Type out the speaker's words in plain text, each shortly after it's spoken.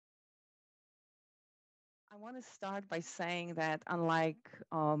I want to start by saying that unlike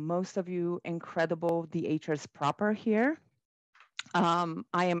most of you incredible DHers proper here,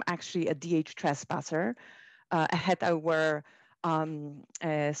 I am actually a DH trespasser, a head I wear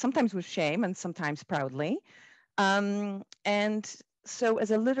sometimes with shame and sometimes proudly. And so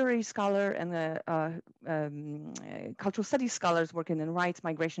as a literary scholar and a cultural studies scholars working in rights,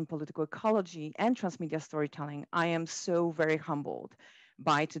 migration, political ecology, and transmedia storytelling, I am so very humbled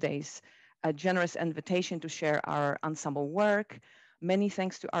by today's generous invitation to share our ensemble work. Many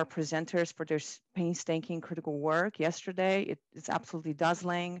thanks to our presenters for their painstaking critical work yesterday. It's absolutely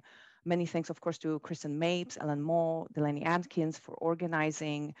dazzling. Many thanks, of course, to Kristen Mapes, Ellen Moll, Delaney Adkins for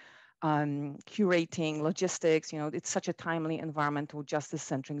organizing, curating, logistics. You know, it's such a timely environmental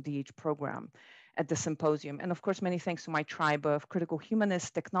justice-centric DH program at the symposium. And of course, many thanks to my tribe of critical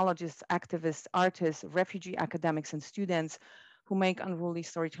humanists, technologists, activists, artists, refugee academics, and students who make unruly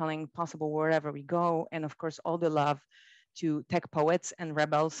storytelling possible wherever we go. And of course, all the love to tech poets and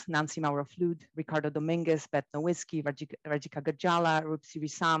rebels, Nancy Mauro Flood, Ricardo Dominguez, Beth Nowicki, Rajika Gajala, Rup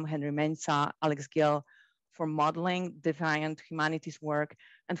Sirisam, Henry Mensah, Alex Gill, for modeling defiant humanities work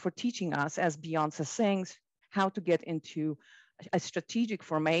and for teaching us, as Beyonce sings, how to get into a strategic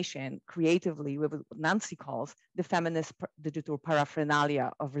formation creatively with what Nancy calls the feminist digital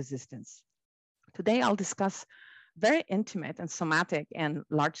paraphernalia of resistance. Today, I'll discuss very intimate and somatic and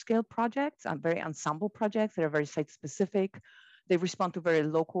large-scale projects, very ensemble projects that are very site-specific. They respond to very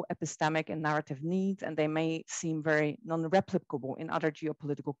local epistemic and narrative needs, and they may seem very non-replicable in other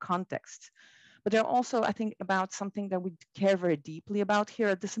geopolitical contexts. But they're also, I think, about something that we care very deeply about here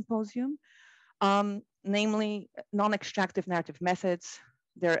at the symposium, namely non-extractive narrative methods.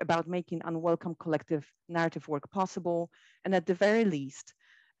 They're about making unwelcome collective narrative work possible, and at the very least,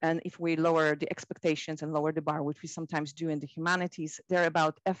 and if we lower the expectations and lower the bar, which we sometimes do in the humanities, they're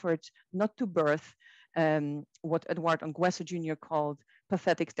about efforts not to birth what Edward Ongweso Jr. called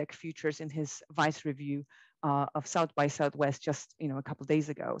pathetic tech futures in his Vice review of South by Southwest just a couple of days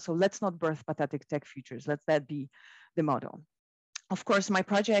ago. So let's not birth pathetic tech futures. Let that be the motto. Of course, my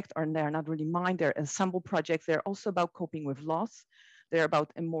project, or they're not really mine, they're ensemble projects. They're also about coping with loss. They're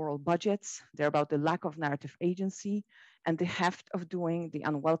about immoral budgets. They're about the lack of narrative agency and the heft of doing the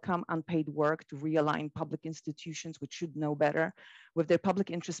unwelcome, unpaid work to realign public institutions, which should know better, with their public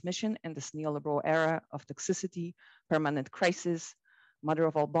interest mission in this neoliberal era of toxicity, permanent crisis, mother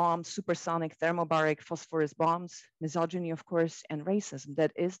of all bombs, supersonic, thermobaric, phosphorus bombs, misogyny, of course, and racism.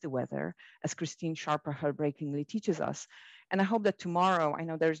 That is the weather, as Christine Sharper heartbreakingly teaches us. And I hope that tomorrow, I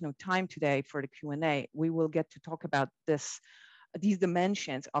know there's no time today for the Q&A, we will get to talk about these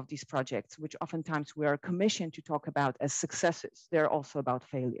dimensions of these projects, which oftentimes we are commissioned to talk about as successes. They're also about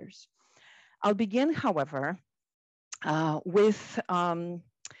failures. I'll begin, however, with a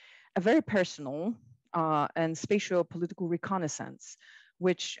very personal and spatial political reconnaissance,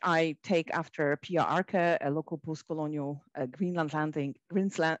 which I take after Pia Arke, a local post-colonial Greenlanding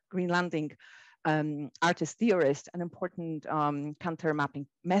artist theorist, an important counter mapping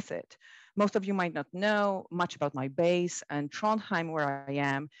method. Most of you might not know much about my base, and Trondheim, where I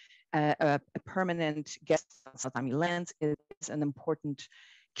am, a permanent guest on Satami lands, is an important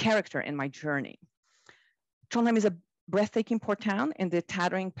character in my journey. Trondheim is a breathtaking port town in the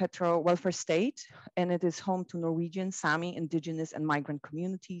tattering petro welfare state, and it is home to Norwegian, Sami, indigenous, and migrant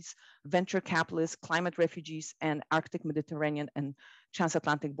communities, venture capitalists, climate refugees, and Arctic, Mediterranean, and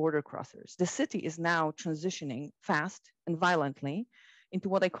transatlantic border crossers. The city is now transitioning fast and violently into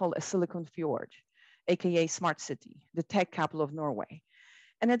what I call a Silicon Fjord, aka smart city, the tech capital of Norway.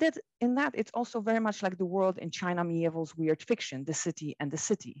 And in that, it's also very much like the world in China Mieval's weird fiction, The City and the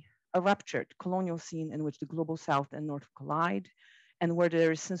City, a ruptured colonial scene in which the global south and north collide, and where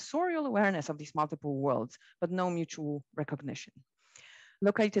there is sensorial awareness of these multiple worlds, but no mutual recognition.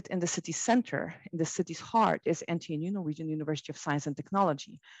 Located in the city center, in the city's heart, is NTNU, Norwegian University of Science and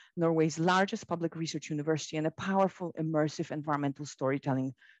Technology, Norway's largest public research university and a powerful immersive environmental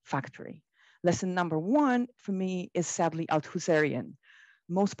storytelling factory. Lesson number one for me is sadly Althuserian.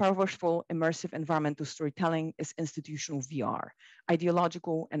 Most powerful immersive environmental storytelling is institutional VR,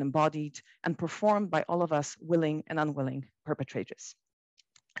 ideological and embodied, and performed by all of us willing and unwilling perpetrators.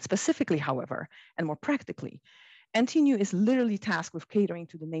 Specifically, however, and more practically, NTNU is literally tasked with catering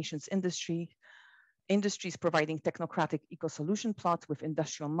to the nation's industries providing technocratic eco-solution plots with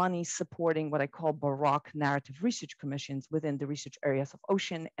industrial money, supporting what I call Baroque narrative research commissions within the research areas of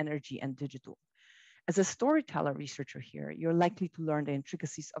ocean, energy, and digital. As a storyteller researcher here, you're likely to learn the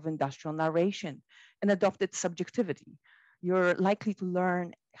intricacies of industrial narration and adopt its subjectivity. You're likely to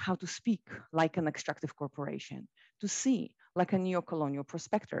learn how to speak like an extractive corporation, to see like a neo-colonial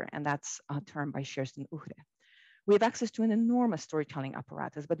prospector, and that's a term by Kirsten Uhre. We have access to an enormous storytelling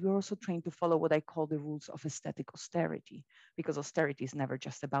apparatus, but we're also trained to follow what I call the rules of aesthetic austerity, because austerity is never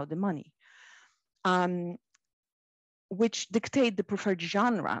just about the money, which dictate the preferred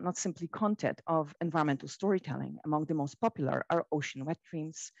genre, not simply content, of environmental storytelling. Among the most popular are ocean wet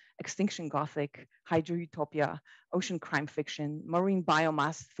dreams, extinction gothic, hydro-utopia, ocean crime fiction, marine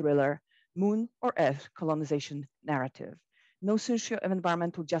biomass thriller, moon or earth colonization narrative, no socio of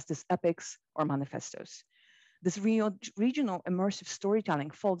environmental justice epics or manifestos. This regional immersive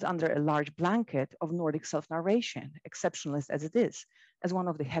storytelling falls under a large blanket of Nordic self-narration, exceptionalist as it is, as one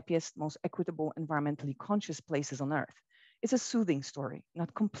of the happiest, most equitable, environmentally conscious places on Earth. It's a soothing story,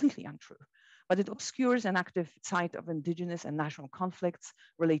 not completely untrue, but it obscures an active side of indigenous and national conflicts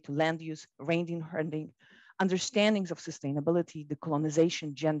related to land use, reindeer herding, understandings of sustainability,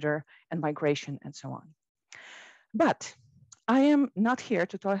 decolonization, gender, and migration, and so on. But I am not here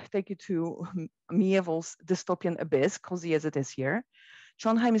to take you to Mievel's dystopian abyss, cozy as it is here.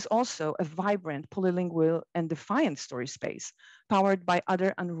 Trondheim is also a vibrant, polylingual, and defiant story space, powered by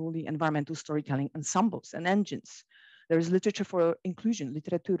other unruly environmental storytelling ensembles and engines. There is literature for inclusion,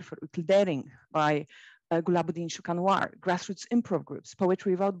 literatur for inkludering by Gulabuddin Shukanoir, grassroots improv groups,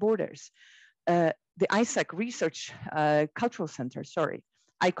 Poetry Without Borders, the ISAC Research Cultural Center,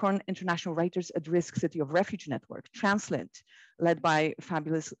 ICORN International Writers at Risk City of Refuge Network, Translint, led by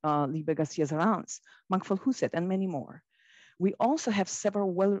fabulous Liebe Garcia-Zarans, Mankful Huset, and many more. We also have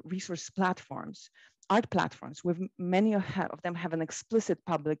several well-resourced platforms, art platforms, with many of them have an explicit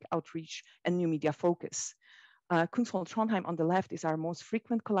public outreach and new media focus. Kunstvoll Trondheim on the left is our most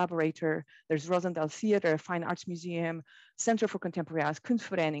frequent collaborator. There's Rosendal Theater, Fine Arts Museum, Center for Contemporary Arts,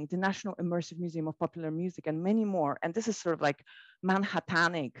 Kunstverening, the National Immersive Museum of Popular Music, and many more. And this is sort of like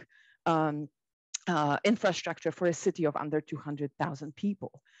Manhattanic infrastructure for a city of under 200,000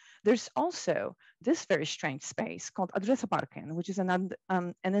 people. There's also this very strange space called Adressaparken, which is an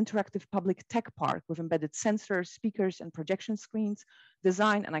interactive public tech park with embedded sensors, speakers, and projection screens,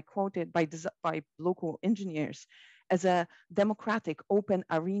 designed, and I quote it, by local engineers as a democratic open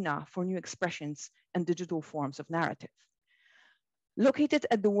arena for new expressions and digital forms of narrative. Located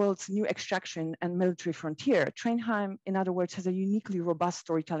at the world's new extraction and military frontier, Trondheim, in other words, has a uniquely robust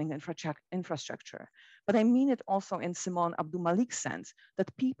storytelling infrastructure. But I mean it also in Simone Abdul-Malik's sense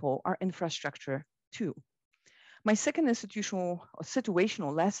that people are infrastructure too. My second institutional or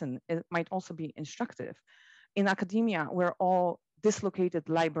situational lesson might also be instructive. In academia, we're all dislocated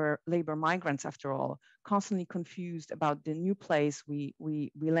labor migrants, after all, constantly confused about the new place we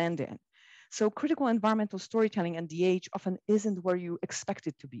land in. So critical environmental storytelling and D&EH often isn't where you expect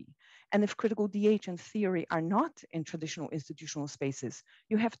it to be. And if critical D&EH and theory are not in traditional institutional spaces,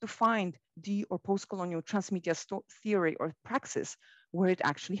 you have to find D or post-colonial transmedia theory or praxis where it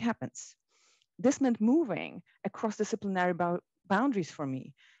actually happens. This meant moving across disciplinary boundaries for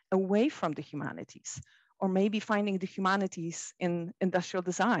me, away from the humanities, or maybe finding the humanities in industrial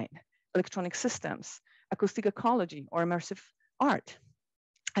design, electronic systems, acoustic ecology, or immersive art.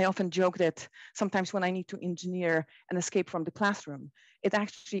 I often joke that sometimes when I need to engineer an escape from the classroom, it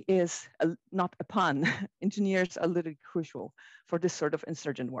actually is not a pun. Engineers are literally crucial for this sort of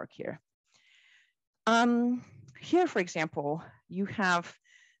insurgent work here. Here, for example, you have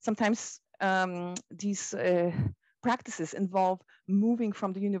sometimes these practices involve moving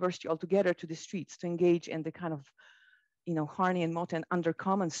from the university altogether to the streets to engage in the kind of Harney and Moten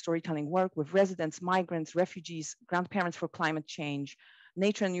undercommon storytelling work with residents, migrants, refugees, grandparents for climate change,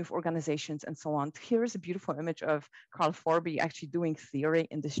 nature and youth organizations, and so on. Here is a beautiful image of Carl Forby actually doing theory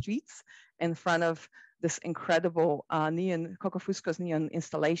in the streets in front of this incredible neon, Coco Fusco's neon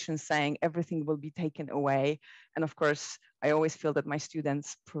installation saying everything will be taken away. And of course, I always feel that my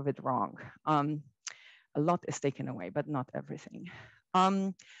students prove it wrong. A lot is taken away, but not everything.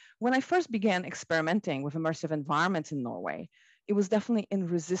 When I first began experimenting with immersive environments in Norway, it was definitely in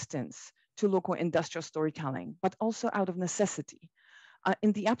resistance to local industrial storytelling, but also out of necessity.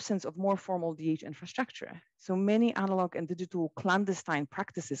 In the absence of more formal D&EH infrastructure. So many analog and digital clandestine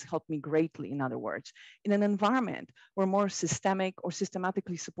practices helped me greatly, in other words, in an environment where more systemic or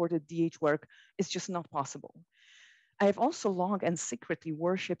systematically supported D&EH work is just not possible. I have also long and secretly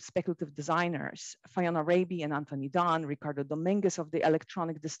worshipped speculative designers, Fiona Raby and Anthony Dunn, Ricardo Dominguez of the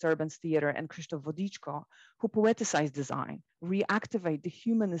Electronic Disturbance Theater, and Krzysztof Wodiczko, who poeticize design, reactivate the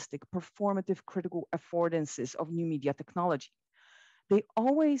humanistic, performative, critical affordances of new media technology. They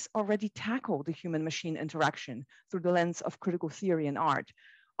always already tackle the human-machine interaction through the lens of critical theory and art,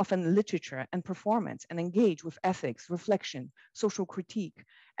 often literature and performance, and engage with ethics, reflection, social critique,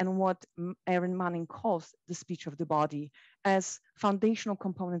 and what Erin Manning calls the speech of the body as foundational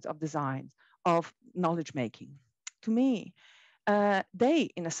components of design, of knowledge making. To me, they,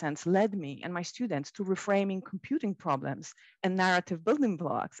 in a sense, led me and my students to reframing computing problems and narrative building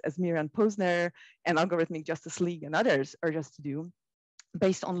blocks, as Miriam Posner and Algorithmic Justice League and others urge us to do,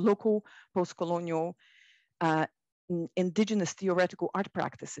 based on local post-colonial indigenous theoretical art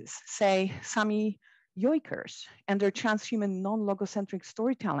practices, say Sami Yoikers and their transhuman non-logocentric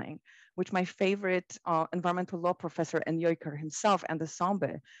storytelling, which my favorite environmental law professor and Yoiker himself, and the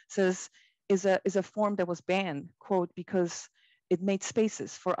Sambe, says is a form that was banned, quote, because it made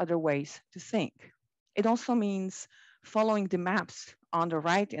spaces for other ways to think. It also means following the maps on the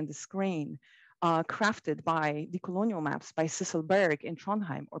right in the screen, crafted by the colonial maps by Sissel Berg in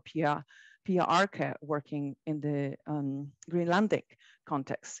Trondheim, or Pia Arke working in the Greenlandic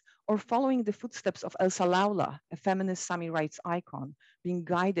context, or following the footsteps of Elsa Laula, a feminist Sami rights icon, being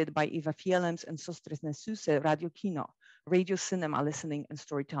guided by Eva Fjellem's and Sostres Nesuse Radio Kino, radio cinema listening and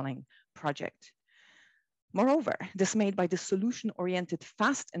storytelling project. Moreover, dismayed by the solution-oriented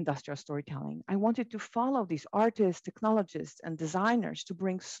fast industrial storytelling, I wanted to follow these artists, technologists, and designers to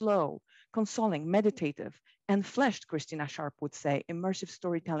bring slow, consoling, meditative, and fleshed, Christina Sharp would say, immersive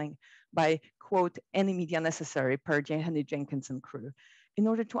storytelling by, quote, any media necessary per Henry Jenkinson crew, in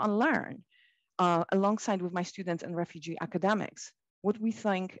order to unlearn, alongside with my students and refugee academics, what we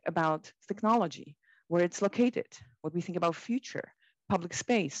think about technology, where it's located, what we think about future, public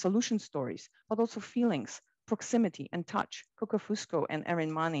space, solution stories, but also feelings, proximity, and touch. Coco Fusco and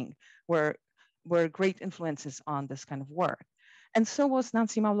Erin Manning were great influences on this kind of work. And so was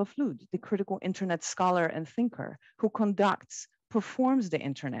Nancy Maulo-Flood, the critical internet scholar and thinker who conducts, performs the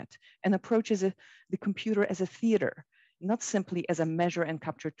internet, and approaches the computer as a theater, not simply as a measure and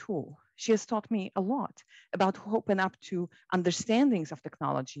capture tool. She has taught me a lot about how to open up to understandings of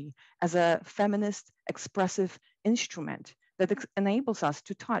technology as a feminist, expressive instrument that enables us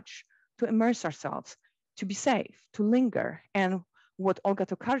to touch, to immerse ourselves, to be safe, to linger, and what Olga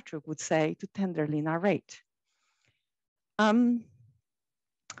Tokarczuk would say, to tenderly narrate.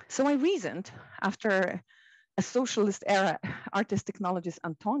 So I reasoned, after a socialist era artist technologist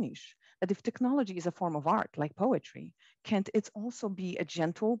Antonisch, that if technology is a form of art, like poetry, can't it also be a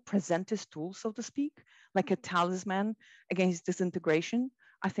gentle presentist tool, so to speak, like a talisman against disintegration?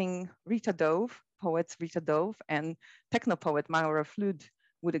 I think Rita Dove, poets Rita Dove and techno-poet Maura Flood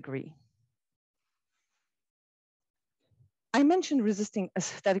would agree. I mentioned resisting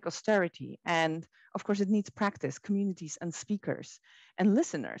aesthetic austerity, and of course it needs practice, communities and speakers and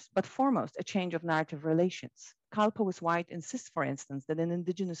listeners, but foremost a change of narrative relations. Carl Powys White insists, for instance, that in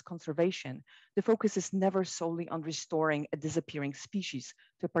indigenous conservation, the focus is never solely on restoring a disappearing species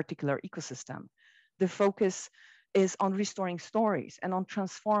to a particular ecosystem. The focus is on restoring stories and on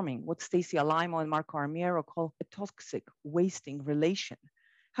transforming what Stacy Alaimo and Marco Armiero call a toxic, wasting relation.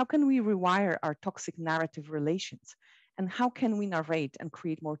 How can we rewire our toxic narrative relations? And how can we narrate and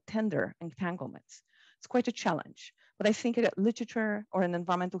create more tender entanglements? It's quite a challenge, but I think at literature or an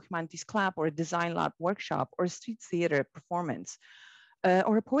environmental humanities club or a design lab workshop or a street theater performance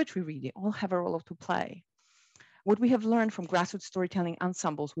or a poetry reading all have a role to play. What we have learned from grassroots storytelling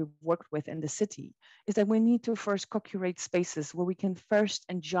ensembles we've worked with in the city is that we need to first co-curate spaces where we can first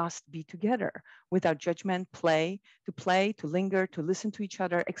and just be together without judgment, to linger, to listen to each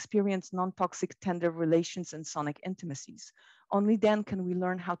other, experience non-toxic, tender relations and sonic intimacies. Only then can we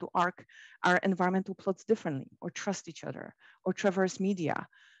learn how to arc our environmental plots differently, or trust each other, or traverse media,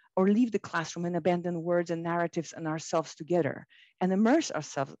 or leave the classroom and abandon words and narratives and ourselves together, and immerse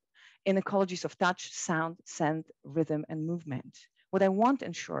ourselves in ecologies of touch, sound, scent, rhythm, and movement. What I want,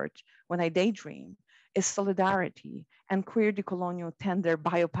 in short, when I daydream, is solidarity and queer decolonial tender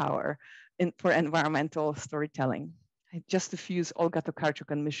biopower for environmental storytelling. Just to fuse Olga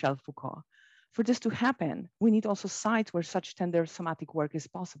Tokarczuk and Michel Foucault. For this to happen, we need also sites where such tender somatic work is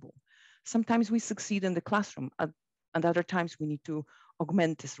possible. Sometimes we succeed in the classroom, and other times we need to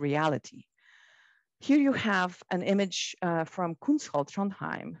augment this reality. Here you have an image from Kunsthal,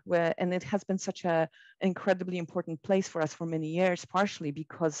 Trondheim, and it has been such an incredibly important place for us for many years, partially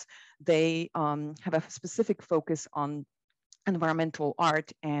because they have a specific focus on environmental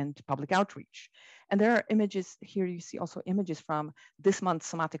art and public outreach. And there are images, here you see also images from this month's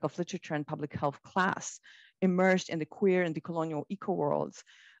Somatic of Literature and Public Health class, immersed in the queer and decolonial eco-worlds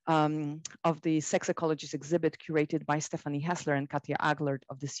of the sex ecologist exhibit curated by Stephanie Hessler and Katja Aglert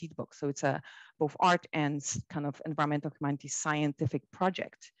of the Seed Book. So it's a both art and kind of environmental humanities scientific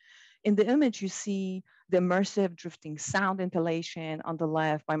project. In the image, you see the immersive drifting sound installation on the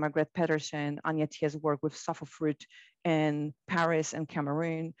left by Margaret Pedersen, Anya Thiers' work with Fruit in Paris and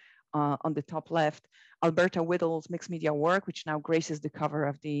Cameroon on the top left. Alberta Whittle's mixed media work, which now graces the cover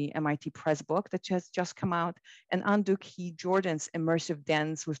of the MIT Press book that has just come out, and Andukhi Jordan's immersive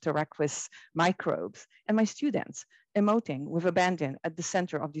dance with terraqueous microbes, and my students emoting with abandon at the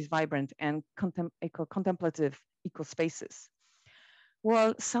center of these vibrant and contemplative eco-spaces.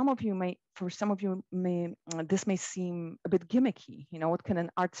 Well, for some of you may, this may seem a bit gimmicky. You know, what can an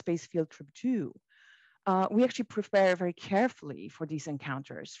art space field trip do? We actually prepare very carefully for these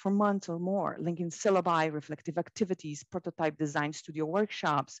encounters for months or more, linking syllabi, reflective activities, prototype design studio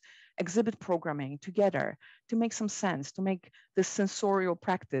workshops, exhibit programming together to make some sense, to make this sensorial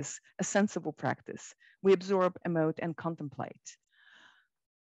practice a sensible practice. We absorb, emote, and contemplate.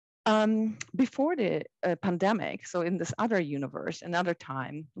 Before the pandemic, so in this other universe, another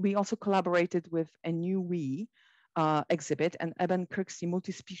time, we also collaborated with a new exhibit, an Eben Kirksey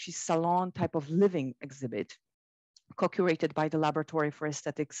multi-species salon type of living exhibit, co-curated by the Laboratory for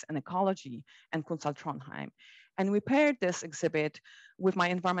Aesthetics and Ecology and Kunsthal Trondheim. And we paired this exhibit with my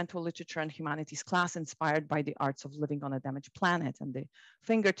environmental literature and humanities class inspired by the arts of living on a damaged planet, and the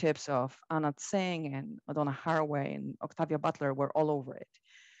fingertips of Anat Singh and Madonna Haraway and Octavia Butler were all over it.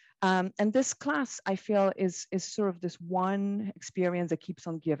 And this class, I feel, is sort of this one experience that keeps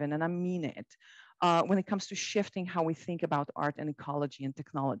on giving, and I mean it. When it comes to shifting how we think about art and ecology and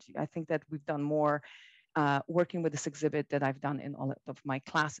technology, I think that we've done more working with this exhibit that I've done in all of my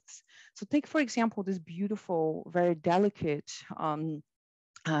classes. So take, for example, this beautiful, very delicate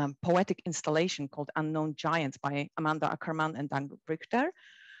poetic installation called Unknown Giants by Amanda Ackerman and Dan Richter.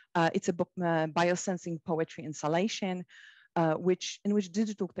 It's a biosensing poetry installation in which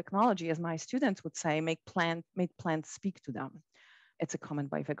digital technology, as my students would say, make plants speak to them. It's a comment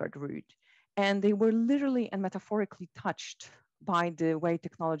by Vegard Ruud. And they were literally and metaphorically touched by the way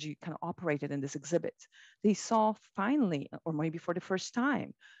technology kind of operated in this exhibit. They saw finally, or maybe for the first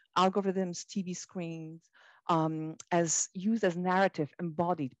time, algorithms, TV screens, as used as narrative,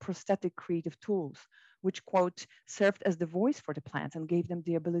 embodied, prosthetic creative tools, which, quote, served as the voice for the plants and gave them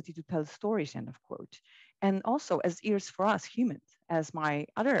the ability to tell stories, end of quote. And also as ears for us humans, as my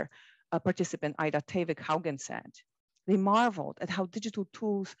other participant, Ida Tevik Haugen, said. They marveled at how digital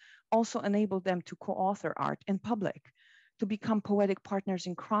tools also enabled them to co-author art in public, to become poetic partners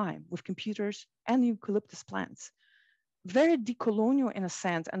in crime with computers and eucalyptus plants. Very decolonial in a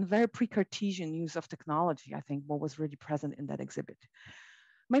sense and very pre-Cartesian use of technology, I think, what was really present in that exhibit.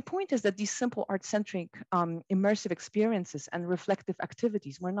 My point is that these simple art-centric immersive experiences and reflective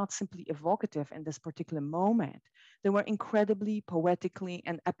activities were not simply evocative in this particular moment. They were incredibly poetically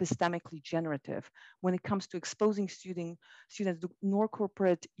and epistemically generative when it comes to exposing students to more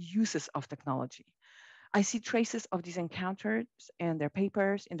corporate uses of technology. I see traces of these encounters in their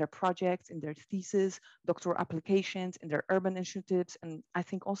papers, in their projects, in their theses, doctoral applications, in their urban initiatives, and I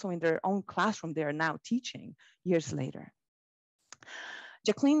think also in their own classroom they are now teaching years later.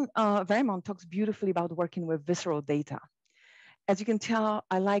 Jacqueline Vermont talks beautifully about working with visceral data. As you can tell,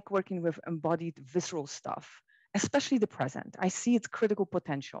 I like working with embodied visceral stuff, especially the present. I see its critical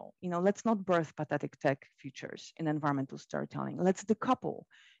potential. You know, let's not birth pathetic tech futures in environmental storytelling. Let's decouple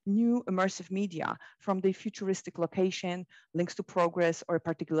new immersive media from the futuristic location, links to progress or a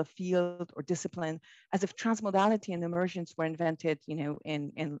particular field or discipline, as if transmodality and immersions were invented, you know,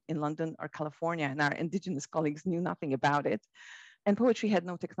 in London or California, and our indigenous colleagues knew nothing about it. And poetry had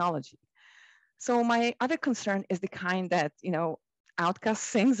no technology. So my other concern is the kind that, you know, Outcast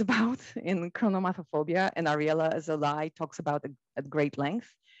sings about in Chronomatophobia, and Ariella Azalai talks about at great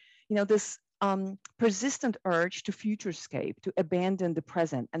length. You know, this persistent urge to futurescape, to abandon the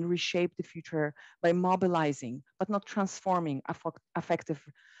present and reshape the future by mobilizing, but not transforming affective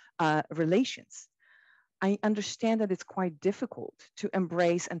relations. I understand that it's quite difficult to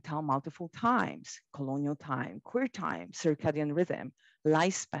embrace and tell multiple times, colonial time, queer time, circadian rhythm,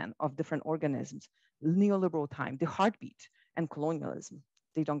 lifespan of different organisms, neoliberal time, the heartbeat, and colonialism.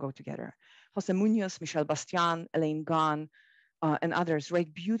 They don't go together. Jose Munoz, Michel Bastian, Elaine Gahn, and others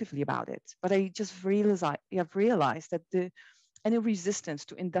write beautifully about it. But I just have realized that any resistance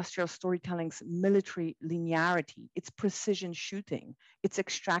to industrial storytelling's military linearity, its precision shooting, its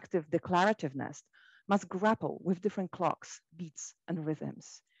extractive declarativeness, must grapple with different clocks, beats, and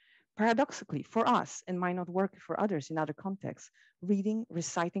rhythms. Paradoxically, for us, and might not work for others in other contexts, reading,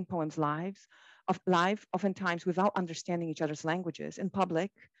 reciting poems live, oftentimes without understanding each other's languages, in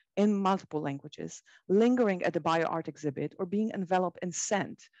public, in multiple languages, lingering at the bioart exhibit, or being enveloped in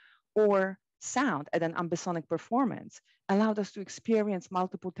scent, or sound at an ambisonic performance allowed us to experience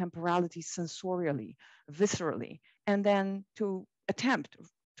multiple temporalities sensorially, viscerally, and then to attempt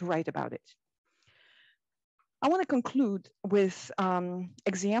to write about it. I want to conclude with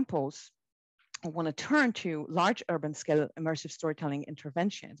examples. I want to turn to large urban scale immersive storytelling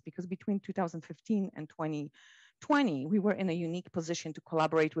interventions, because between 2015 and 2020, we were in a unique position to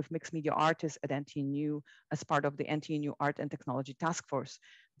collaborate with mixed media artists at NTNU as part of the NTNU Art and Technology Task Force,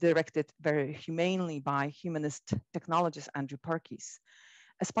 directed very humanely by humanist technologist Andrew Perkis.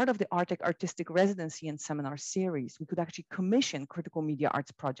 As part of the Arctic Artistic Residency and Seminar Series, we could actually commission critical media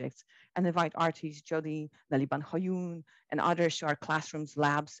arts projects and invite artists Jody, Naliban Hoyoun, and others to our classrooms,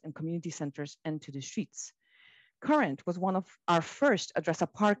 labs, and community centers and to the streets. Current was one of our first Adressa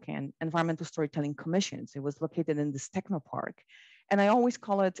Parken environmental storytelling commissions. It was located in this technopark. And I always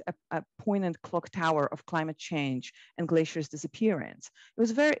call it a poignant clock tower of climate change and glaciers' disappearance. It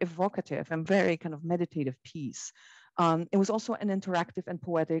was very evocative and very kind of meditative piece. It was also an interactive and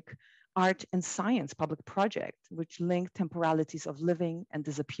poetic art and science public project, which linked temporalities of living and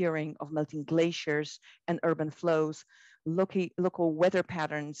disappearing, of melting glaciers and urban flows, local weather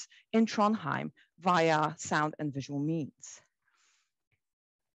patterns in Trondheim via sound and visual means.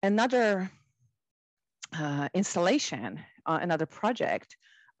 Another installation, another project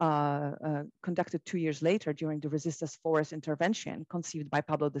conducted 2 years later during the Resistas Forest intervention, conceived by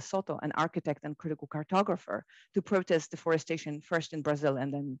Pablo de Soto, an architect and critical cartographer, to protest deforestation first in Brazil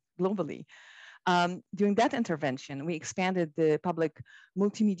and then globally. During that intervention, we expanded the public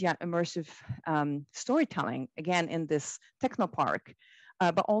multimedia immersive storytelling, again in this technopark,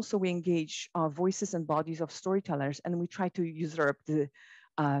 but also we engage voices and bodies of storytellers, and we try to usurp the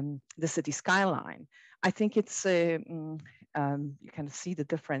city skyline. I think it's, you can see the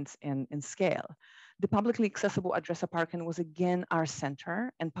difference in scale. The publicly accessible Adressa Parken was again our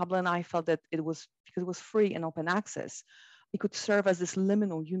center, and Pablo and I felt that it was, because it was free and open access, it could serve as this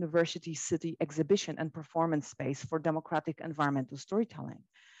liminal university city exhibition and performance space for democratic environmental storytelling,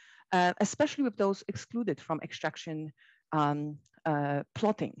 especially with those excluded from extraction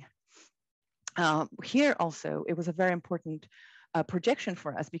plotting. Here also, it was a very important projection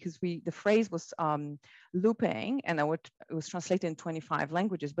for us, because the phrase was looping, and it was translated in 25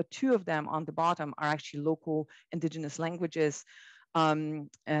 languages, but 2 of them on the bottom are actually local indigenous languages,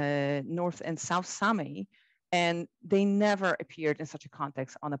 North and South Sami, and they never appeared in such a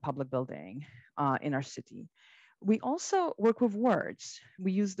context on a public building in our city. We also work with words.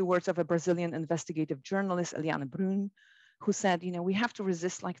 We use the words of a Brazilian investigative journalist, Eliana Brun, who said, you know, we have to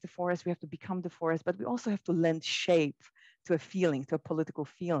resist like the forest, we have to become the forest, but we also have to lend shape to a feeling, to a political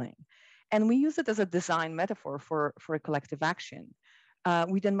feeling. And we use it as a design metaphor for a collective action.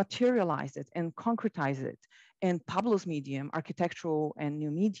 We then materialize it and concretize it in Pablo's medium, architectural and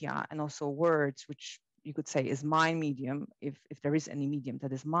new media, and also words, which you could say is my medium, if there is any medium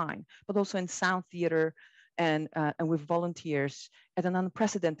that is mine, but also in sound theater and with volunteers at an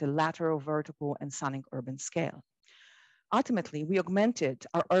unprecedented lateral, vertical, and sonic urban scale. Ultimately, we augmented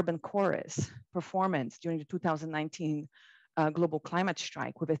our urban chorus performance during the 2019 global climate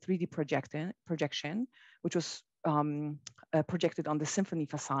strike with a 3D projection, which was projected on the symphony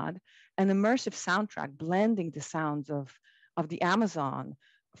facade, an immersive soundtrack blending the sounds of the Amazon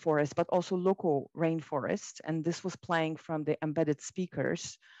forest, but also local rainforest. And this was playing from the embedded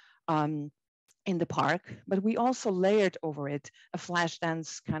speakers in the park, but we also layered over it a flash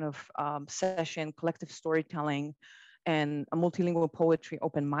dance kind of session, collective storytelling, and a multilingual poetry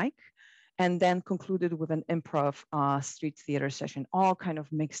open mic, and then concluded with an improv street theater session, all kind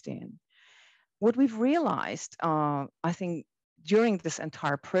of mixed in. What we've realized, I think, during this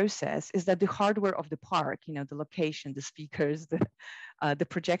entire process is that the hardware of the park, you know, the location, the speakers, the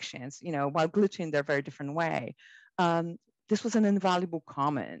projections, you know, while glitching in their very different way, this was an invaluable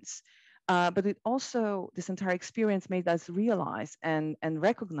commons. But it also, this entire experience made us realize and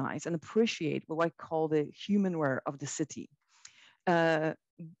recognize and appreciate what I call the humanware of the city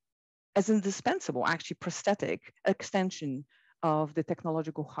as indispensable, actually prosthetic extension of the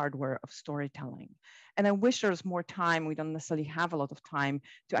technological hardware of storytelling. And I wish there was more time. We don't necessarily have a lot of time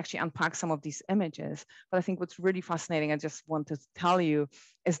to actually unpack some of these images. But I think what's really fascinating, I just want to tell you,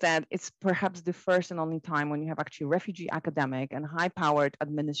 is that it's perhaps the first and only time when you have actually refugee academic and high-powered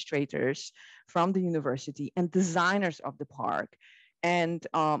administrators from the university and designers of the park and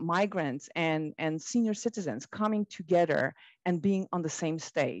migrants and senior citizens coming together and being on the same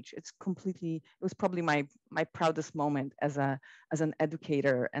stage. It's completely, it was probably my proudest moment as an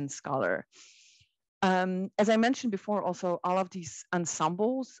educator and scholar. As I mentioned before, also all of these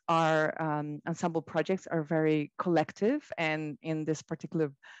ensembles are ensemble projects are very collective, and in this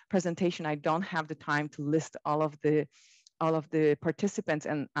particular presentation, I don't have the time to list all of the participants,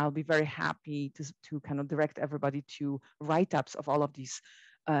 and I'll be very happy to kind of direct everybody to write-ups of all of these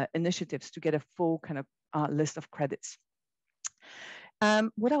initiatives to get a full kind of list of credits.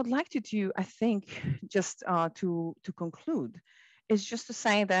 What I would like to do, I think, just to conclude, is just to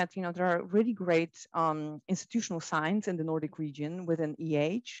say that there are really great institutional science in the Nordic region within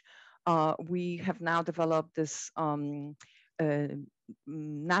EH. We have now developed this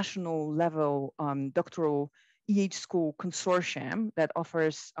national level doctoral EH school consortium that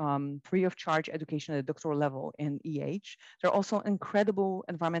offers free of charge education at the doctoral level in EH. There are also incredible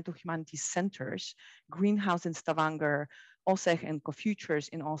environmental humanities centers, Greenhouse in Stavanger, OSEC and Co-Futures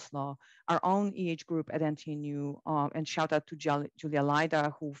in Oslo, our own EH group at NTNU, and shout out to Julia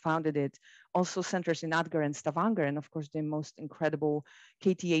Leida, who founded it, also centers in Adgar and Stavanger, and of course the most incredible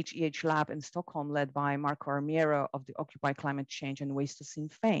KTH EH lab in Stockholm, led by Marco Armiero of the Occupy Climate Change and Waste to Scene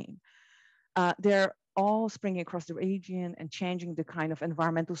fame. They're all springing across the region and changing the kind of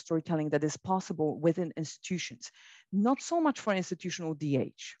environmental storytelling that is possible within institutions. Not so much for institutional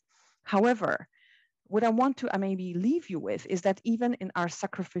DH. However, what I want to maybe leave you with is that even in our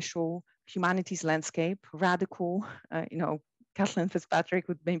sacrificial humanities landscape, radical, Kathleen Fitzpatrick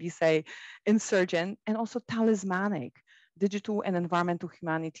would maybe say insurgent, and also talismanic digital and environmental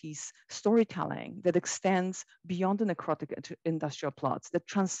humanities storytelling that extends beyond the necrotic industrial plots, that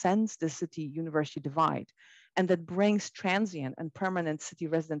transcends the city-university divide, and that brings transient and permanent city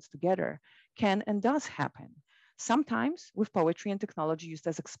residents together, can and does happen. Sometimes with poetry and technology used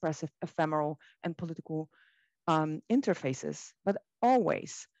as expressive, ephemeral, and political interfaces, but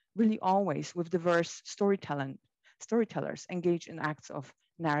always, really always, with diverse storytellers engaged in acts of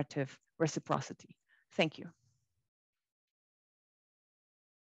narrative reciprocity. Thank you.